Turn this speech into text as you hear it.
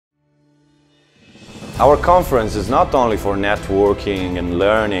Our conference is not only for networking and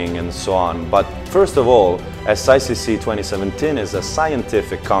learning and so on, but first of all, SICC 2017 is a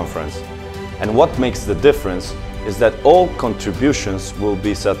scientific conference. And what makes the difference is that all contributions will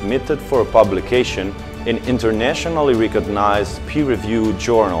be submitted for publication in internationally recognized peer-reviewed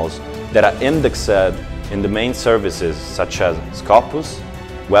journals that are indexed in the main services such as Scopus,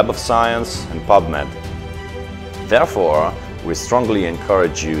 Web of Science and PubMed. Therefore, we strongly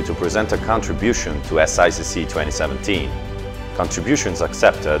encourage you to present a contribution to SICC 2017. Contributions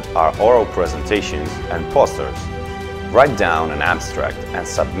accepted are oral presentations and posters. Write down an abstract and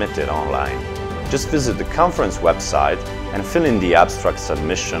submit it online. Just visit the conference website and fill in the abstract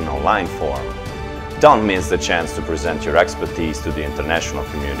submission online form. Don't miss the chance to present your expertise to the international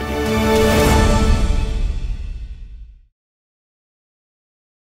community.